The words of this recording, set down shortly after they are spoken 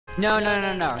No.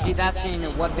 He's asking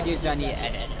what videos do I need to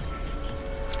edit.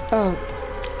 Oh.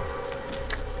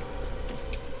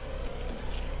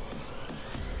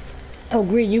 Oh,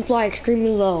 Green, you fly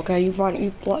extremely low, okay? You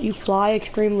fly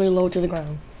extremely low to the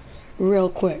ground. Real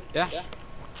quick. Yeah.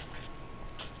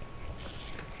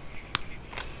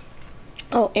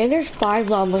 Oh, and there's 5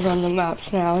 llamas on the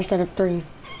maps now instead of 3.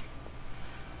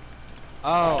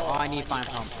 Oh, I need fine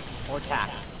pump. Or tack.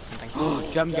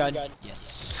 Something. Jump gun.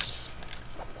 Yes.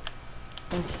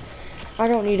 I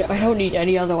don't need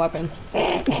any other weapon.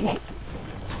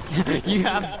 you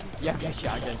have your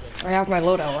shotgun. I have my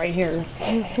loadout right here.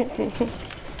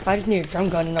 I just need a drum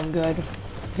gun and I'm good.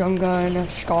 Drum gun,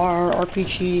 Scar,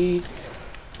 RPG.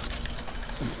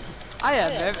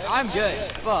 I'm good,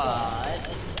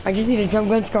 but I just need a drum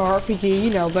gun, Scar, RPG, you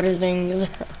know, better things.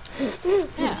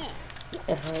 yeah.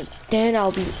 Then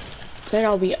I'll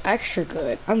be extra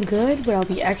good. I'm good, but I'll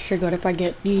be extra good if I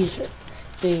get these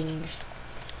things.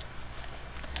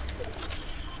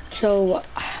 So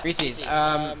Reese's,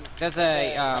 there's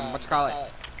a what's it called?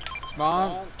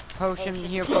 Small potion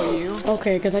here for you.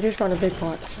 okay, because I just found a big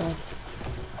pot, so.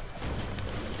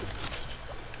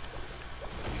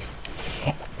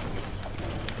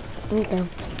 Okay.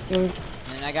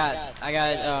 And I got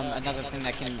another thing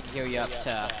that can heal you up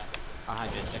to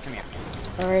 100. So come here.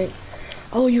 All right.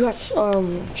 Oh, you got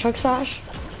chug slash?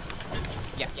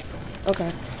 Yeah.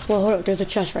 Okay. Well, hold up. There's a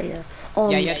chest right here.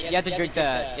 Yeah, you have to drink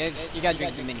you gotta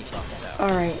drink the mini plus. So. All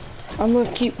right. I'm gonna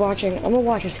keep watching. I'm gonna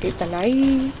watch Escape the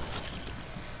Night.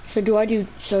 So do I do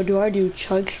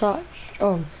chug slash?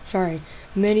 Oh, sorry.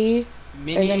 Mini,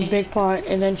 and then big pot,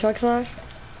 and then chug slash.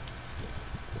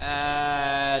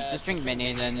 Just drink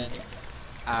mini and then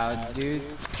I'll do.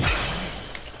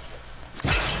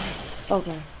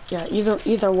 Okay. Yeah.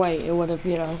 Either way, it would have,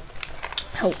 you know,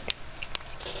 helped.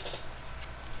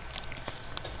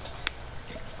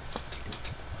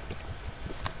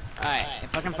 Alright,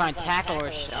 if I can find tackle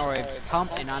or a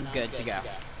pump, and I'm good to go.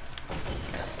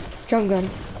 Drum gun.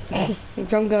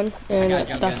 Drum gun, and I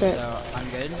got that's gun, it. so I'm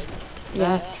good.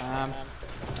 Yeah.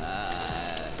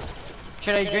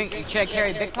 Should I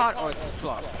carry big pot or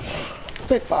slow?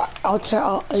 Big pot. I'll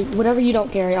whatever you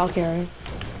don't carry, I'll carry.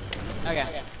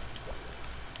 Okay.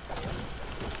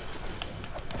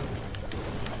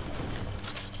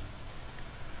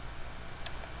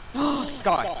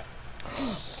 Scar.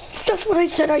 That's what I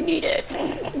said I needed.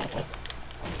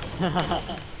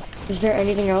 Is there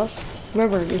anything else?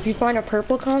 Remember, if you find a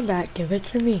purple combat, give it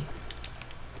to me.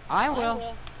 I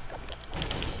will.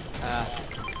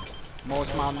 More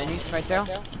small minis right there.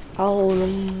 I'll hold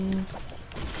them.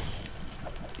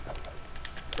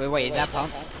 Wait, is that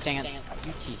pump? Dang it,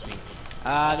 you tease me.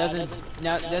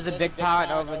 There's a big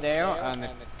pot over there.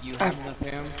 If you have enough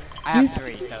room. I have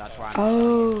 3, so that's why I'm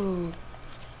Oh.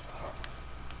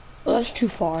 Well, that's too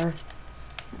far.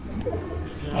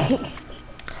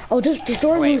 Oh, the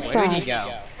storm moves where did he fast.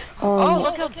 go? Oh,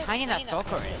 look how tiny that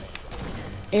sulfur is.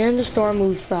 And the storm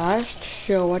moves fast,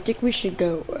 so I think we should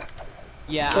go.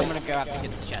 Yeah, I'm gonna go have to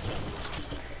get this chest.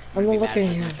 I'm gonna look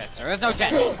in here. There is no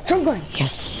chest. Drum gun!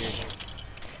 Yes!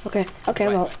 Okay,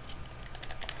 I'm out.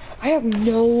 I have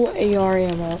no AR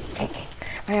ammo.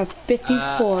 I have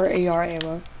 54 AR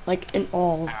ammo. Like, in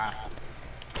all.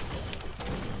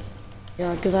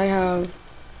 Yeah, because I have...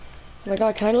 Oh my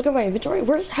god, can I look at my inventory?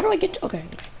 How do I get to... Okay.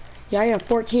 Yeah, I have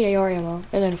 14 AR ammo,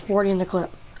 and then 40 in the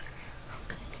clip.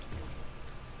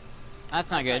 That's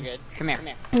not good. Come here.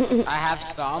 I have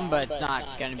some, but it's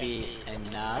not gonna be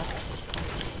enough.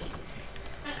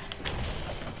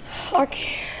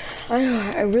 Okay.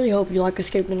 I really hope you like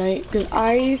Escape Tonight, because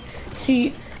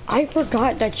I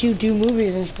forgot that you do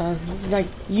movies and stuff. Like,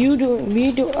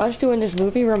 us doing this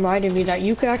movie reminded me that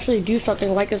you could actually do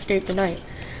something like Escape Tonight.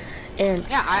 And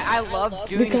yeah, I love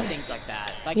doing things like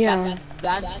that. Like, yeah.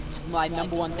 that's my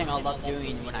 #1 thing I love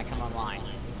doing when I come online.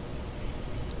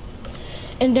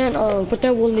 And then, but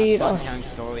then we'll need, telling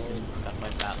stories and stuff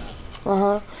like that.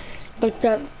 But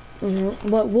that,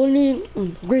 but we'll need,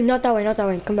 Green, not that way,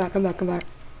 come back.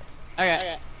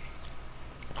 Okay.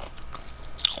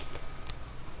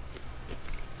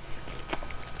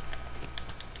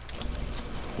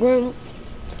 Green,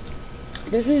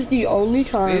 this is the only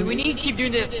time. We need to keep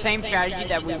doing the same strategy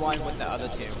that we won with the other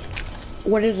 2.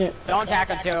 What is it? Don't attack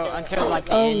until like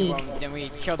the end, then we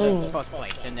kill the first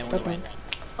place, and then we win.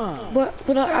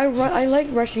 But I like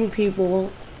rushing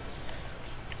people.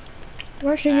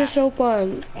 Rushing is so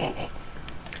fun.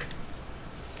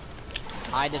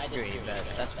 I disagree, but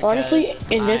that's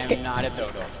because I'm not a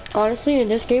dodo. Honestly, in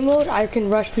this game mode, I can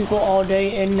rush people all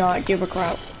day and not give a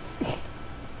crap.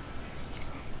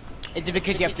 Is it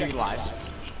because you have 3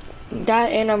 lives?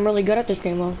 That and I'm really good at this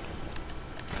game mode.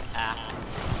 Ah.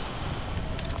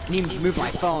 I need to move my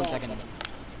phone so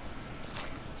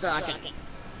I can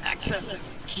access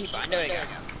this keyboard. There we go.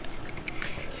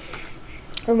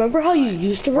 Remember how you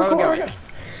used to Where are we record? going?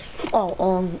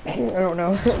 Oh, I don't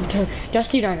know.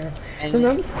 Dusty Diner. And-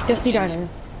 Remember? Dusty Diner.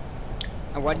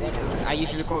 What? I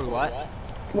used to record what?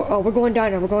 We're going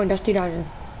diner. We're going Dusty Diner.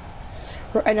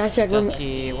 And I said,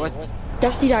 Dusty, what's...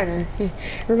 Dusty Diner.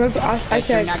 Remember, I Should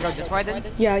said, we not go this way then?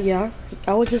 yeah.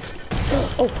 I was just,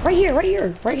 oh, right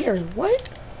here. What?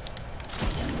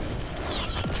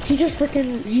 He just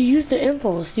freaking, he used the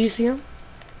impulse. Do you see him?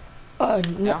 No.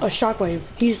 A shockwave.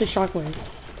 He used the shockwave.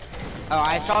 Oh,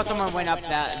 I saw someone went up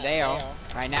that there.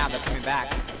 Right now, they're coming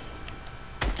back.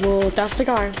 Well, that's the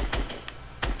guy.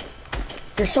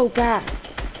 You're so bad.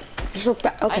 You're so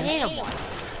bad. I Okay. hit him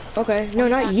once. Okay. No,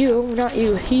 not you. Not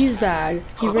you. He's bad.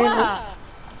 He ran.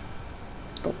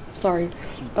 Oh, sorry.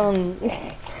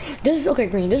 This is okay,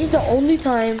 Green. This is the only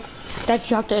time that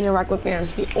you have to interact with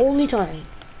fans. The only time.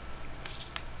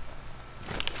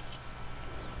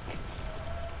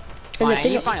 And Fine, the I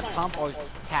thing- need to find a pump or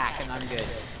tack, and I'm good.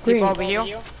 Green. People over here?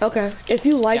 Okay. If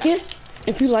you like Yeah.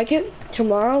 it,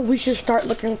 tomorrow we should start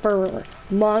looking for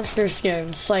monster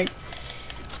skins. Like,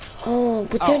 oh,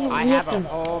 but then Oh, I we have a to.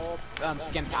 whole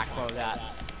skin pack full of that.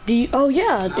 Oh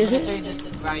yeah, I'm is gonna tell you it?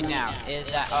 this right now.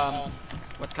 Is that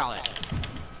what's called it?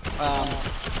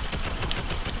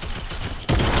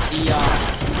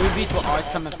 The movies will always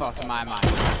come in first in my mind.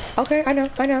 Okay, I know.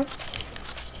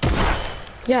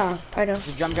 Yeah, I know.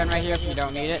 There's a drum gun right here if you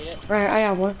don't need it. Right, I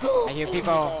have one. I hear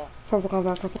people. Purple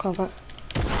combat.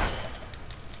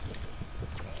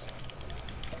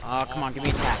 Oh, come on, give me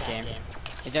a tack, game.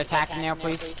 Is there a tack in there,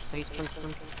 please? Please.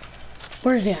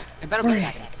 Where is he at? There better be a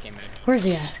tack in this game. Where is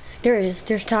he at? There is.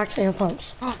 There's tacks and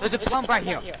pumps. There's a pump right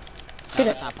here. Get Oh, it.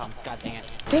 that's not a pump. God dang it.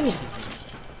 Dang it.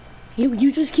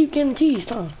 You just keep getting teased,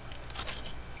 huh?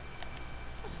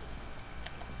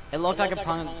 It looked like a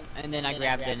pump, and then I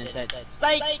grabbed it and it said,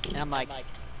 "Psych!" And I'm like,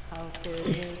 how could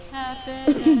this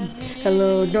happen to me?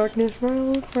 Hello, darkness, my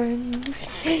old friend.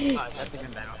 Oh, that's a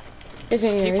good battle. It's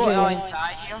in here. People are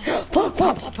inside here. Pump.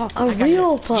 A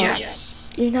real pump. Yes!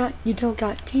 You don't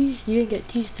got teased. You didn't get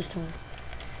teased this time.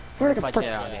 Where the Fight frick?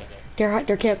 it out there.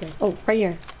 They're camping. Oh, right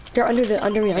here. They're under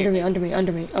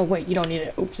me. Oh wait, you don't need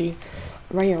it. Oopsie.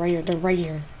 Right here. They're right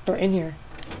here. They're in here.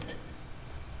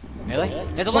 Really?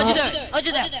 There's a legendary!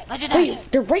 Legendary!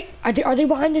 Wait, they're right. Are they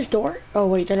behind this door? Oh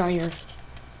wait, they're not here.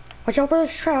 Watch out for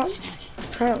those traps.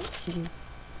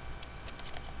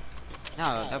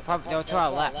 No, they're to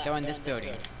our left. They're in this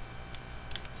building.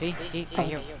 See?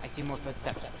 I see more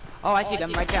footsteps. Oh, I see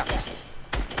them right there.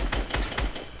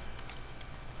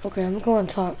 Okay, I'm going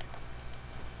top.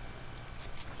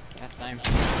 Yes, same.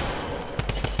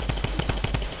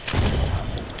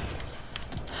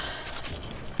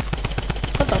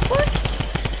 What the fuck?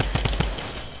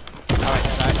 Alright,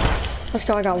 side. Let's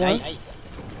go. I got one.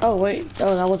 Nice. Oh wait.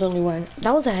 Oh, that was only one.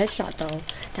 That was a headshot though.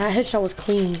 That headshot was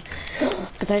clean.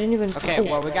 But I didn't even. Okay, oh,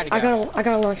 well, we gotta go. I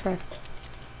got a launch pad.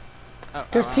 Oh,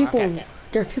 There's people. okay.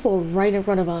 There's people right in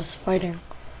front of us fighting.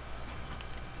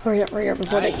 Hurry up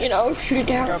before they, shoot it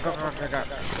down. Go.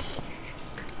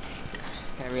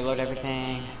 Okay, reload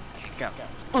everything. Okay,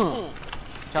 go.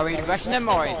 Shall we rush them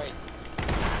or?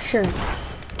 Sure.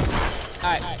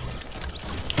 Alright.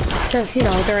 Just,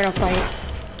 they're in a fight.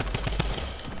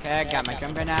 Okay, I got my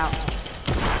drum gun out.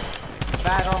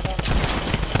 Battle.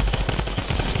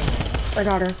 I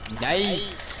got her.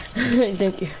 Nice.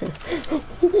 Thank you.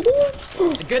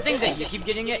 The good thing is that you keep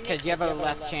getting it because you have a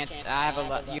less chance. You have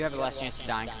a less chance of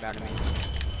dying compared to me.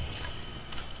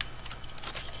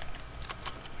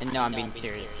 And no, I'm being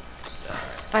serious. So,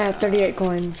 I have 38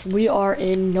 coins. We are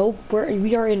in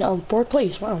fourth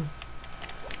place. Wow.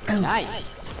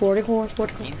 nice. 40 coins.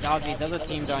 40 coins. Means all these other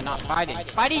teams are not fighting.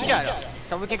 Fight each other,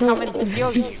 so we can come and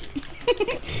steal you.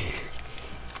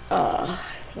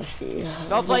 Let's see.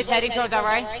 Go place heading towards our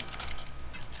right.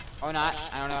 Or not?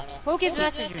 I don't know. Who gives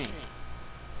message me?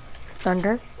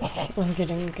 Thunder. I'm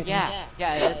kidding. Yeah,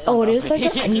 it is. Oh, it is like He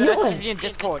that? I keeps knew it. messaging in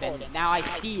Discord, and now I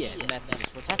see it in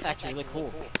messages, which that's actually really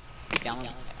cool.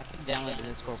 Download the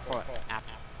Discord app.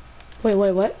 Wait,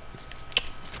 what?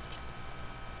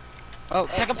 Oh,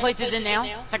 second place is in now.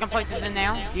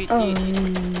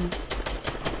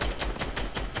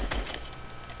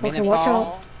 Okay, watch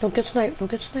out. Don't get sniped.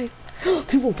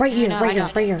 People right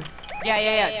here.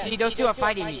 Yeah. See, those two are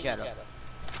fighting each other.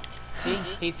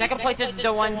 See, second place is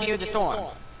the one near the storm.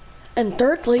 And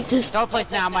third place is Third place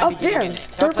now might up be getting there. in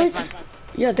it. Third place.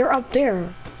 Yeah, they're up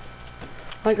there.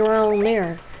 Like around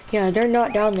there. Yeah, they're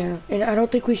not down there. And I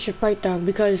don't think we should fight them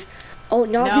because Oh,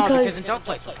 not no, because the dope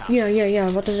place will count. yeah.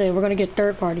 I'm about to say we're gonna get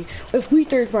third party. If we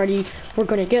third party, we're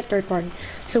gonna get third party.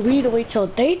 So we need to wait till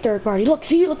they third party. Look,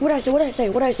 see, look what I say. What I say.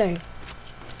 What I say.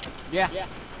 Yeah.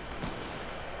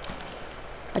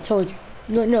 I told you.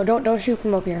 No, don't shoot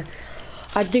from up here.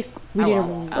 I think we need to.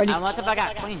 Unless if I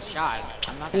got clean shot,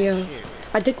 I'm not gonna shoot.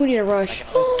 I think we need to rush.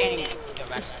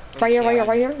 Right here,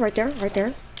 right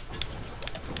there.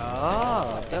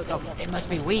 Oh, they must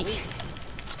be weak.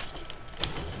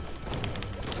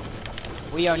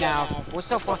 We are now. We're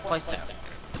still fourth place though,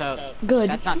 so good.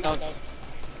 That's not the.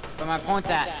 But my point's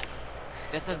at.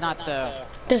 This is not the.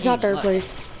 This is not third place.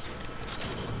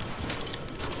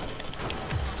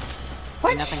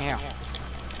 What? Nothing here.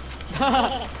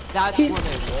 That's where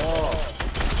they were.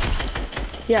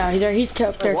 Yeah, he's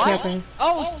up there camping.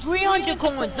 Oh, it's 300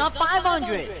 coins, not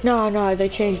 500. No, they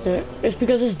changed it. It's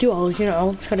because it's duos, you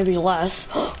know. It's gonna be less.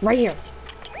 Right here.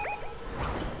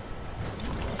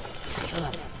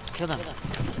 Kill them.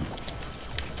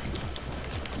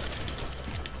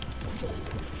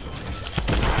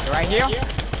 They're right here.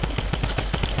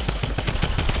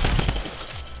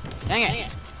 Dang it.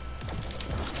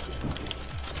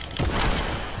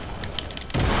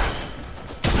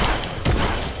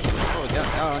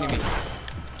 Oh, only me.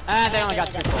 They only got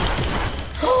 2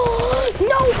 points.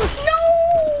 No!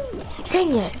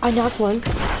 Dang it! I knocked one.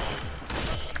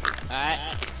 Alright.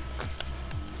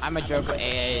 I'm a joker.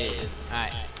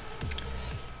 Alright.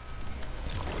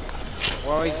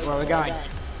 Where are we going?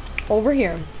 Over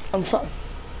here. I'm sorry.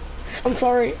 I'm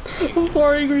sorry,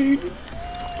 Green.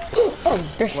 Oh,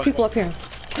 there's people up here.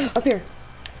 Up here.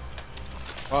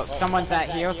 Well, someone's at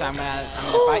here, so I'm gonna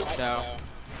fight, so.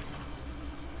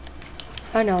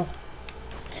 I know.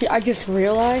 See, I just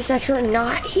realized that you're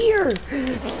not here.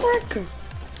 Frick.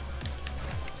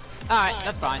 Alright,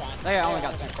 that's fine. They only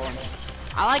got 2 coins.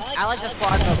 I like the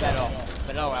squad so better,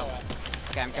 but oh well.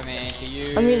 Okay, I'm coming to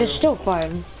you. I mean, it's still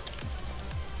fun.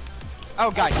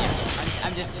 Oh god, yeah.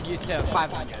 I'm just used to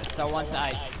 500, so I was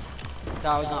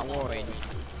not worried.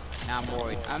 Now I'm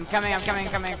worried. I'm coming.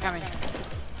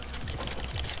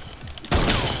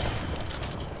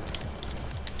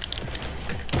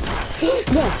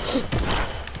 No.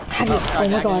 Oh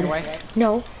my god.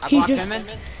 No. He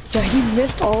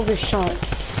missed all of his shots.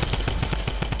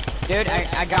 Dude,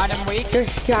 I got him weak.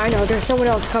 Yeah, I know. There's someone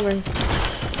else coming.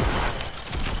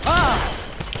 Oh!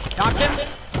 Knocked him?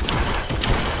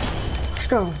 Let's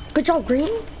go. Good job, Green.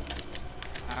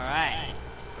 Alright.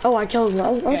 Oh, I killed him.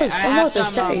 Okay, I have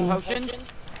some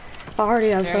potions. I already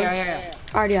have some. Yeah.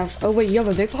 I already have. Oh wait, you have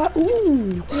a big pot?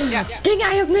 Ooh. Yeah. Dang it,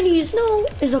 I have minis. No.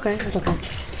 It's okay.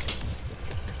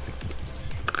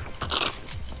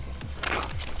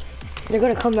 They're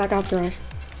gonna come back after us.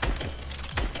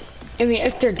 I mean,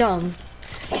 if they're dumb.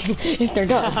 If they're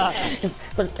dumb.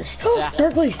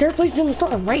 Third place in the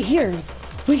storm, right here.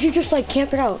 We should just like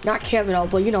camp it out. Not camp it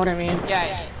out, but you know what I mean.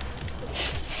 Yeah.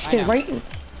 Stay right.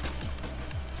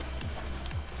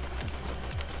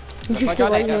 You should stay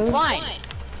right here. Flying.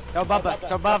 Go above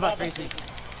us, Reese's.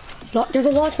 There's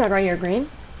a launch pad right here, Green.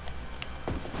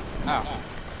 Oh.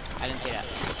 I didn't see that.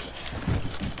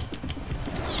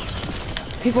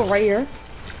 People right here.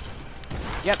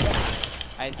 Yep.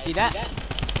 I see that.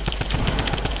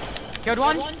 Killed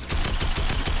one.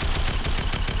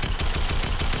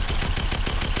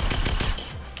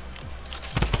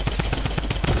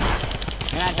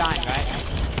 You're not dying, right?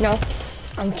 No.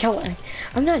 I'm killing.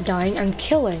 I'm not dying, I'm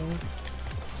killing.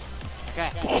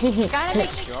 Okay. You gotta make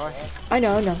sure. I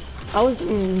know. I was...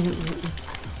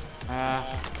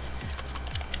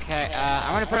 Okay,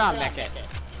 I'm gonna put on mech kit.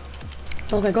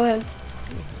 Okay, go ahead.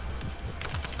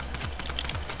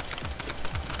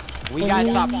 We gotta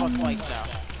stop first place though.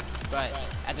 But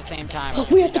at the same time...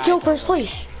 We have to kill first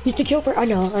place. You have to kill first... I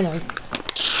know.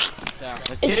 So,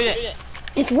 let's do this.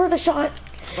 It's worth a shot.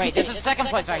 Wait, this is second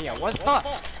place right here. What's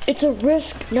first? It's a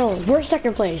risk. No, we're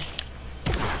second place.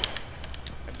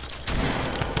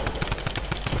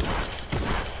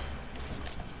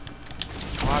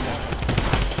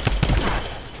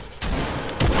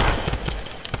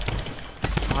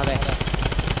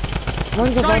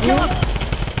 One's above you.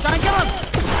 Try and kill him!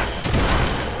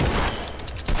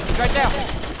 He's right there.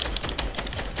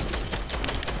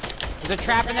 There's a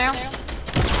trap in there.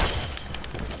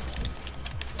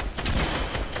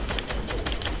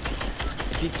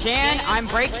 If you can, I'm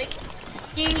breaking.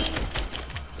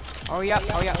 Oh yeah,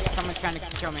 someone's trying to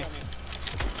kill me.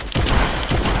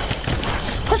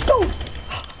 Let's go!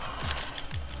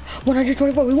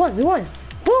 124, we won!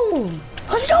 Boom!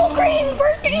 Let's go, Green!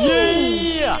 First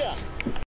game! Yeah!